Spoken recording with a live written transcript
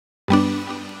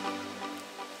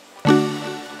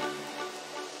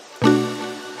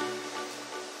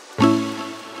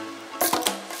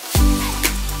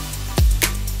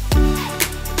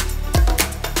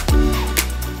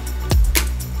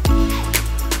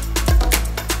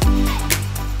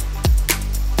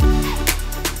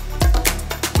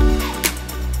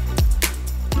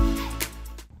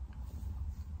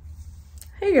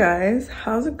Hey guys,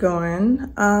 how's it going?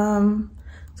 So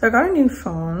I got a new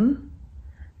phone.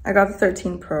 I got the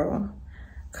 13 Pro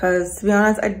because, to be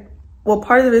honest,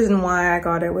 part of the reason why I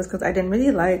got it was because I didn't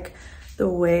really like the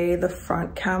way the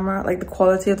front camera, like the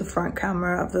quality of the front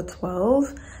camera of the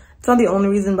 12. It's not the only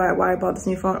reason why I bought this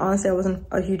new phone. Honestly, I wasn't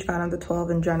a huge fan of the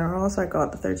 12 in general, so I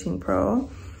got the 13 Pro.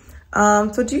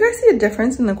 So do you guys see a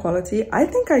difference in the quality? I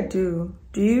think I do.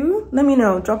 Do you? Let me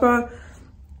know. Drop a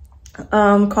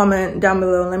comment down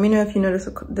below and let me know if you notice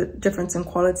the difference in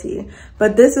quality.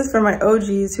 But this is for my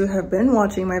OGs who have been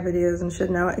watching my videos and should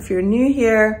know. If you're new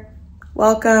here,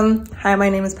 welcome. Hi, my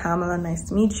name is Pamela. Nice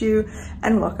to meet you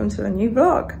and welcome to a new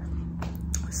vlog.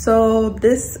 So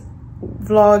this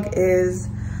vlog is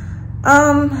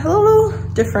a little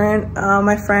different.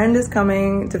 My friend is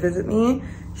coming to visit me.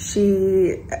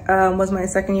 She was my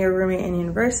second year roommate in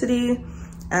university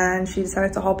and she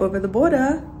decided to hop over the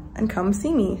border and come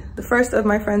see me. The first of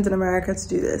my friends in America to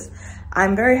do this.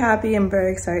 I'm very happy, I'm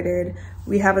very excited.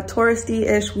 We have a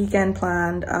touristy-ish weekend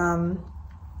planned.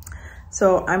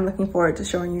 So I'm looking forward to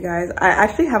showing you guys. I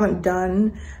actually haven't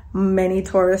done many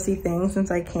touristy things since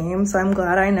I came, so I'm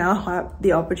glad I now have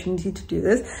the opportunity to do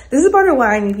this. This is part of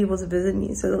why I need people to visit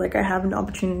me, so that like I have an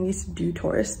opportunity to do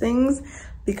tourist things,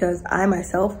 because I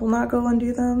myself will not go and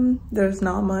do them. There's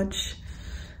not much,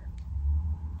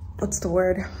 what's the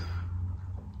word?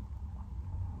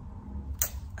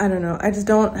 I don't know, I just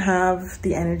don't have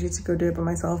the energy to go do it by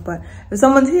myself. But if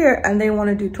someone's here and they want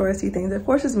to do touristy things, it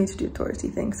forces me to do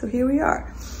touristy things. So here we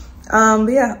are.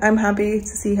 But yeah, I'm happy to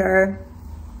see her.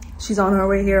 She's on her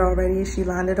way here already. She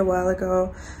landed a while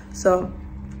ago. So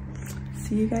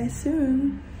see you guys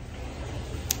soon.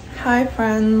 Hi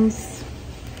friends,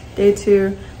 day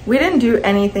 2. We didn't do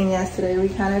anything yesterday. We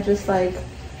kind of just like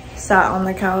sat on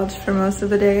the couch for most of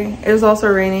the day. It was also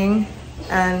raining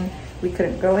and we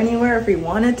couldn't go anywhere if we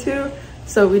wanted to,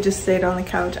 so we just stayed on the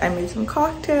couch. I made some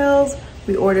cocktails,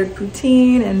 we ordered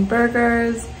poutine and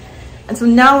burgers, and so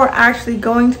now we're actually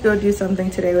going to go do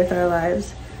something today with our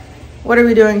lives. What are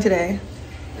we doing today?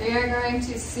 We are going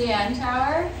to CN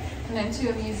Tower, and then to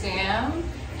a museum,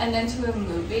 and then to a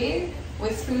movie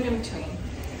with food in between.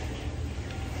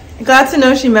 Glad to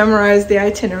know she memorized the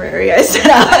itinerary I set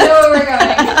out. I know where we're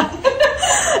going.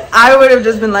 I would have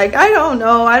just been like, I don't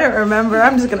know, I don't remember.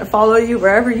 I'm just gonna follow you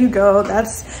wherever you go.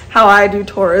 That's how I do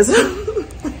tourism.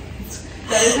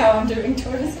 That is how I'm doing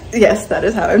tourism? Yes, that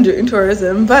is how I'm doing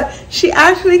tourism. But she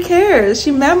actually cares.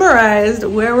 She memorized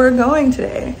where we're going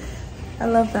today. I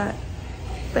love that.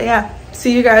 But yeah,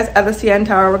 see you guys at the CN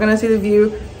Tower. We're gonna see the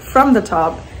view from the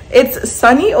top. It's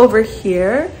sunny over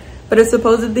here, but it's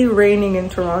supposedly raining in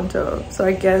Toronto. So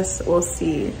I guess we'll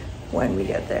see when we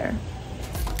get there.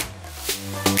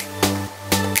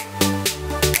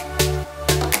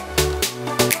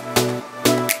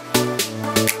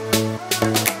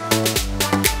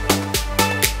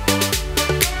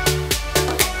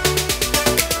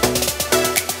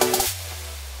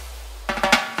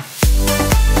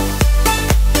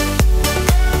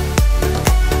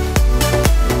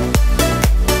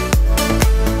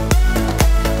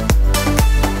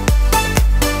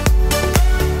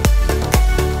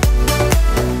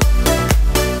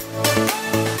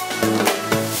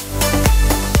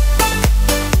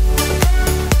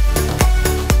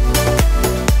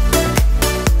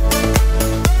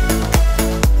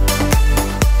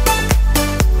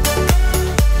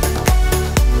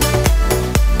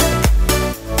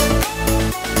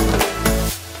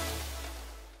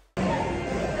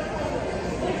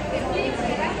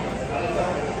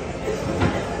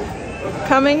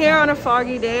 Coming here on a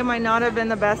foggy day might not have been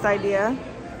the best idea.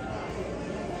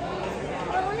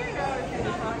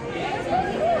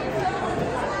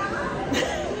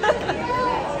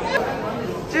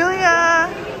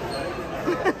 Julia!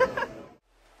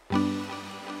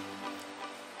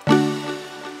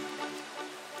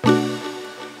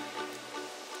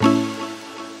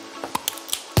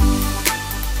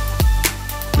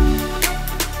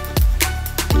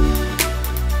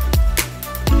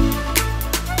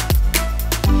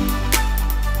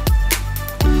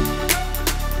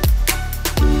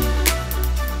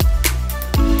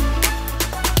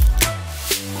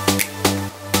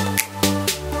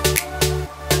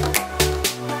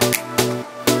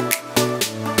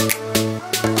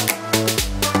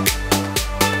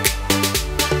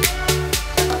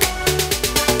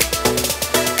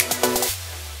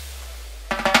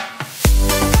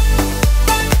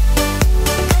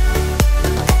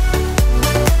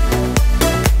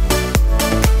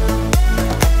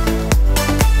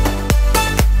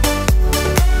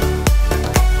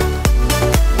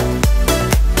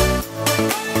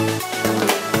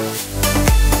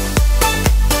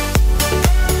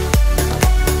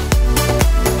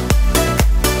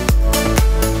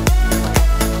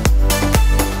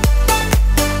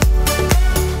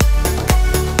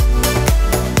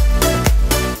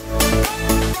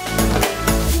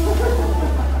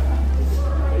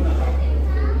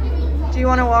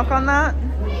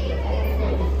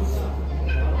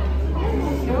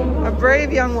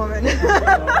 brave young woman. It's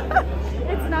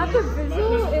not the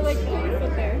visual, it like put your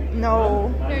foot there. No.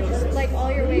 No, just like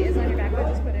all your weight is on your back, but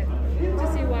just put it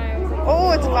to see why I was like,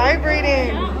 Oh, it's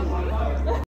vibrating. yeah.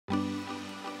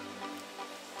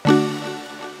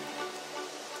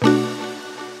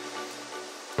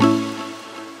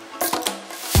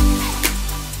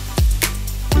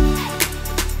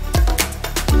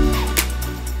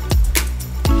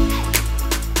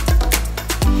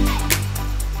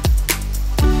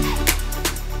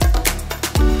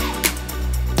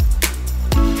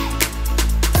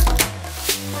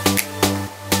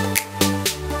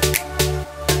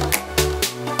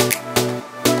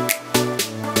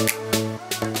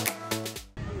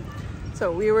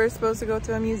 So we were supposed to go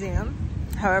to a museum.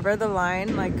 However, the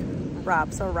line like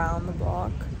wraps around the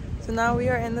block. So now we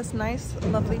are in this nice,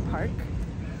 lovely park,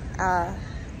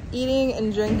 eating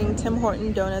and drinking Tim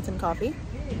Horton donuts and coffee,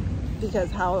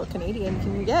 because how Canadian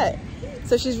can you get?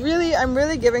 So I'm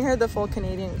really giving her the full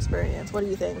Canadian experience. What do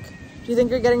you think? Do you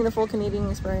think you're getting the full Canadian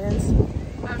experience?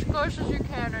 As close as you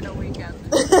can in a weekend.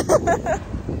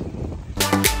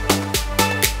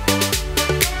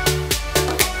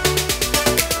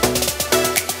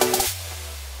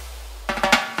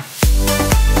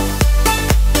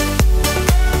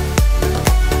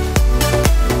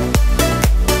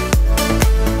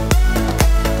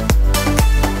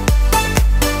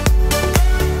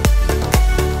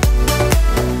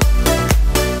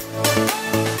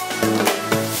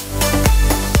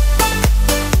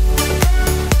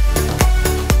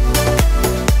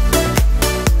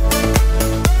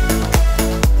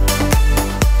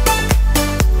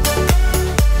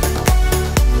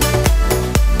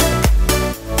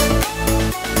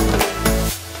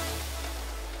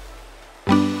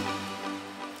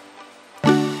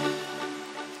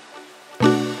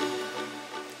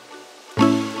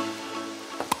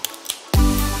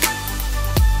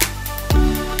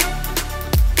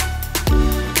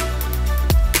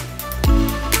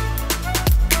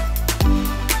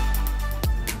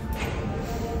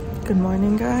 Good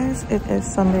morning, guys. It is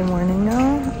Sunday morning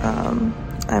now.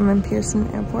 I'm in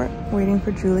Pearson Airport waiting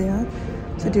for Julia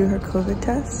to do her COVID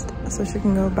test so she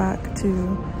can go back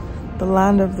to the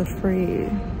land of the free.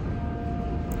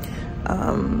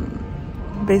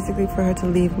 Basically for her to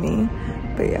leave me.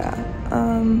 But yeah,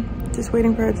 just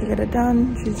waiting for her to get it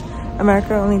done.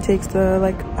 America only takes the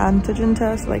like antigen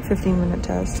test, like 15-minute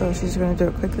test, so she's gonna do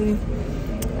it quickly.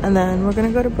 And then we're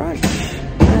gonna go to brunch.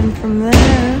 And from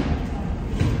there,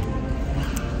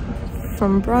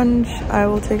 from brunch, I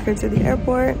will take her to the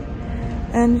airport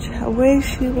and away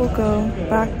she will go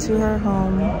back to her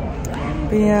home.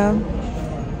 But yeah,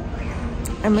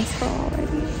 I miss her already.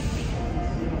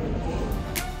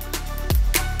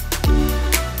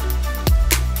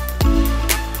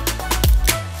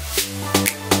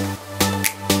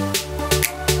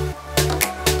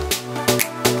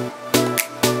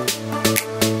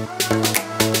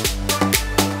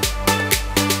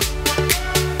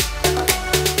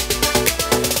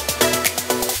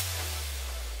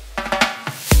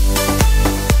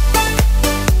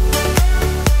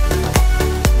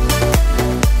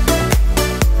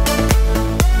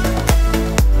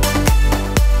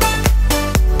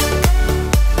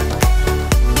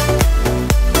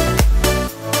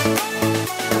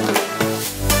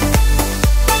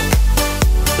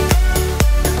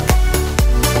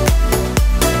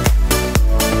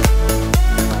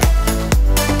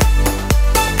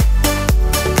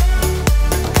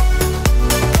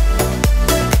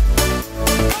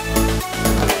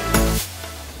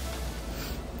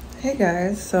 Hey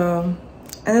guys, so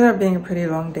ended up being a pretty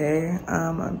long day.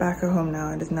 I'm back at home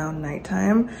now. It is now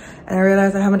nighttime and I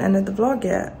realized I haven't ended the vlog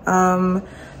yet.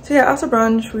 So yeah, after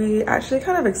brunch we actually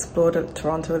kind of explored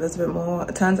Toronto a little bit more.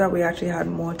 It turns out we actually had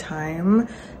more time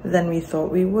than we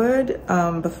thought we would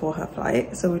before her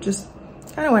flight, so we just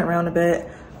kind of went around a bit.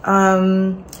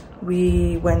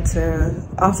 We went to,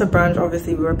 after brunch,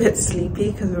 obviously we were a bit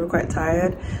sleepy because we were quite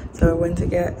tired. So we went to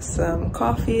get some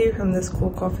coffee from this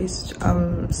cool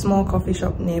small coffee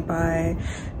shop nearby.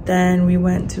 Then we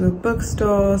went to a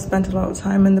bookstore, spent a lot of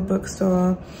time in the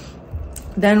bookstore.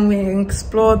 Then we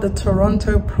explored the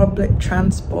Toronto public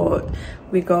transport.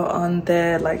 We got on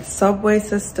their like subway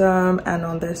system and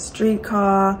on their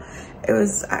streetcar. It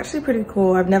was actually pretty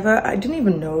cool. I didn't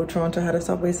even know Toronto had a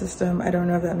subway system. I don't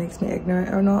know if that makes me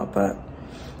ignorant or not, but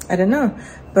I don't know.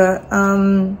 But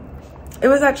it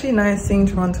was actually nice seeing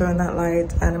Toronto in that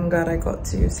light, and I'm glad I got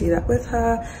to see that with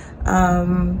her.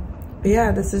 But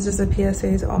yeah, this is just a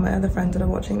PSA to all my other friends that are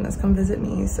watching this. Come visit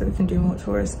me so we can do more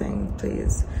tourist things,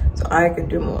 please. So I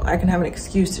can have an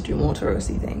excuse to do more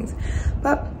touristy things.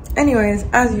 But Anyways,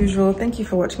 as usual, thank you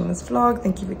for watching this vlog.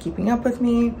 Thank you for keeping up with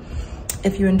me.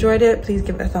 If you enjoyed it, please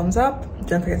give it a thumbs up.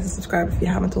 Don't forget to subscribe if you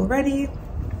haven't already.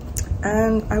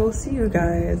 And I will see you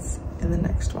guys in the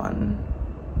next one.